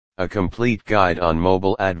A complete guide on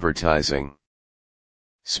mobile advertising.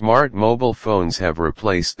 Smart mobile phones have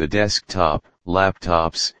replaced the desktop,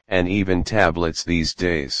 laptops, and even tablets these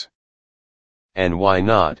days. And why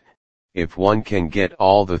not? If one can get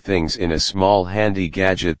all the things in a small handy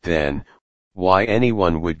gadget, then why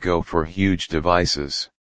anyone would go for huge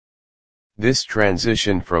devices? This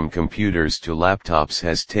transition from computers to laptops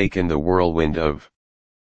has taken the whirlwind of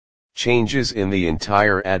changes in the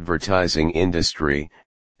entire advertising industry,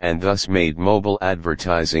 and thus made mobile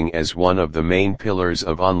advertising as one of the main pillars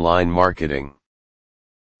of online marketing.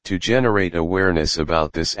 To generate awareness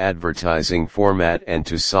about this advertising format and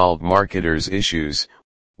to solve marketers' issues,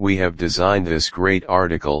 we have designed this great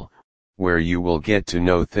article, where you will get to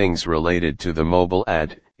know things related to the mobile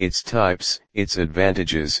ad, its types, its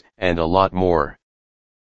advantages, and a lot more.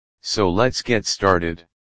 So let's get started.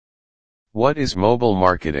 What is mobile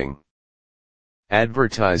marketing?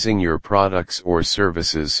 Advertising your products or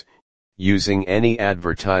services, using any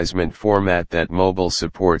advertisement format that mobile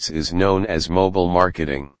supports, is known as mobile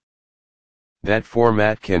marketing. That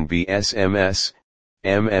format can be SMS,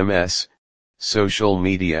 MMS, social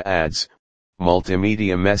media ads,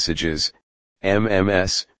 multimedia messages,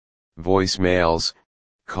 MMS, voicemails,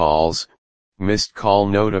 calls, missed call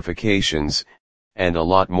notifications, and a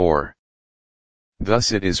lot more.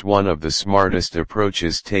 Thus it is one of the smartest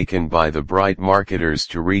approaches taken by the bright marketers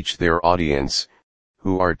to reach their audience,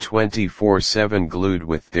 who are 24/7 glued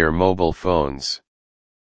with their mobile phones.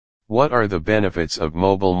 What are the benefits of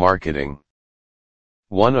mobile marketing?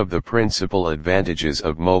 One of the principal advantages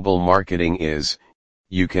of mobile marketing is,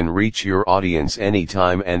 you can reach your audience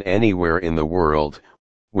anytime and anywhere in the world,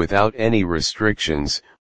 without any restrictions,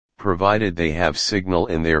 provided they have signal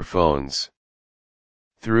in their phones.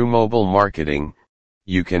 Through mobile marketing,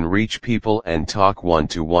 you can reach people and talk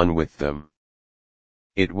one-to-one with them.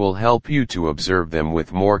 It will help you to observe them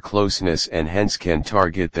with more closeness and hence can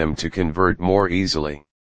target them to convert more easily.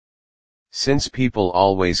 Since people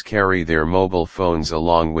always carry their mobile phones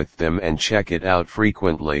along with them and check it out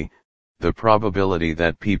frequently, the probability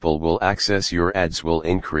that people will access your ads will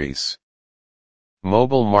increase.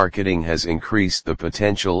 Mobile marketing has increased the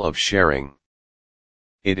potential of sharing.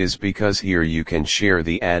 It is because here you can share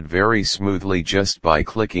the ad very smoothly just by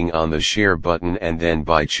clicking on the share button and then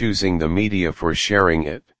by choosing the media for sharing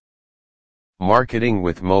it. Marketing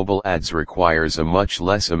with mobile ads requires a much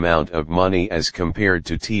less amount of money as compared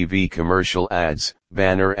to TV commercial ads,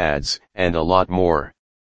 banner ads, and a lot more.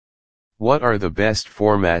 What are the best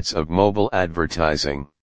formats of mobile advertising?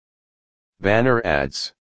 Banner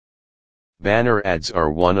ads. Banner ads are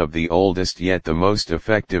one of the oldest yet the most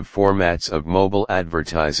effective formats of mobile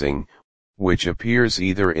advertising, which appears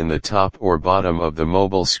either in the top or bottom of the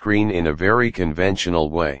mobile screen in a very conventional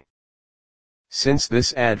way. Since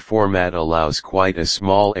this ad format allows quite a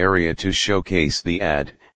small area to showcase the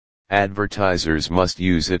ad, advertisers must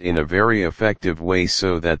use it in a very effective way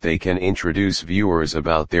so that they can introduce viewers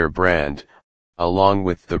about their brand, along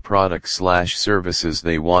with the products/services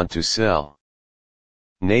they want to sell.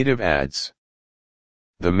 Native ads.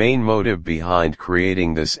 The main motive behind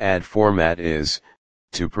creating this ad format is,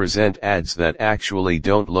 to present ads that actually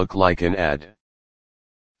don't look like an ad,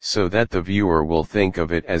 so that the viewer will think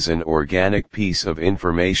of it as an organic piece of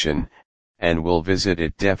information, and will visit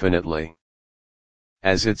it definitely.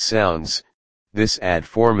 As it sounds, this ad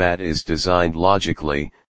format is designed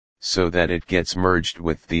logically, so that it gets merged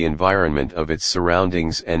with the environment of its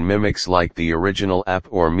surroundings and mimics like the original app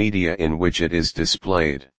or media in which it is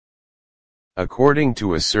displayed. According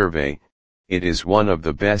to a survey, it is one of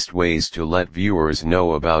the best ways to let viewers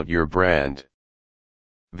know about your brand.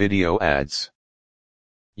 Video ads.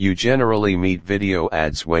 You generally meet video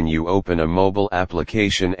ads when you open a mobile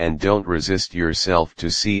application and don't resist yourself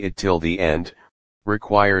to see it till the end.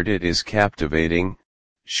 Required it is captivating,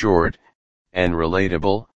 short, and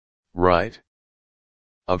relatable, right?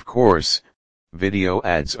 Of course, video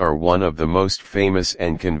ads are one of the most famous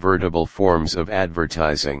and convertible forms of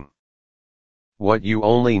advertising. What you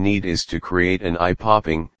only need is to create an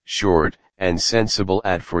eye-popping, short, and sensible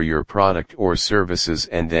ad for your product or services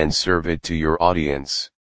and then serve it to your audience.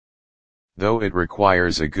 Though it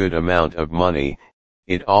requires a good amount of money,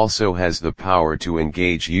 it also has the power to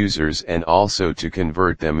engage users and also to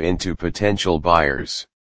convert them into potential buyers.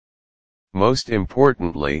 Most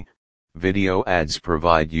importantly, video ads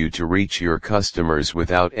provide you to reach your customers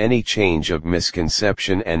without any change of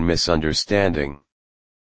misconception and misunderstanding.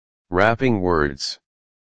 Wrapping words.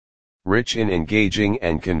 Rich in engaging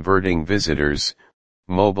and converting visitors,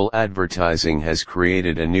 mobile advertising has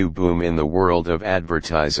created a new boom in the world of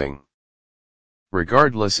advertising.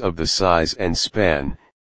 Regardless of the size and span,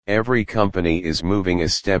 Every company is moving a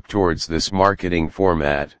step towards this marketing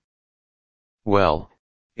format. Well,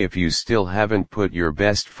 if you still haven't put your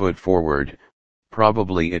best foot forward,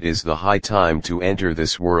 probably it is the high time to enter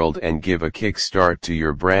this world and give a kickstart to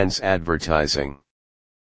your brand's advertising.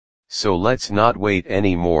 So let's not wait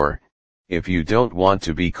anymore. If you don't want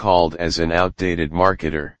to be called as an outdated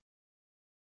marketer,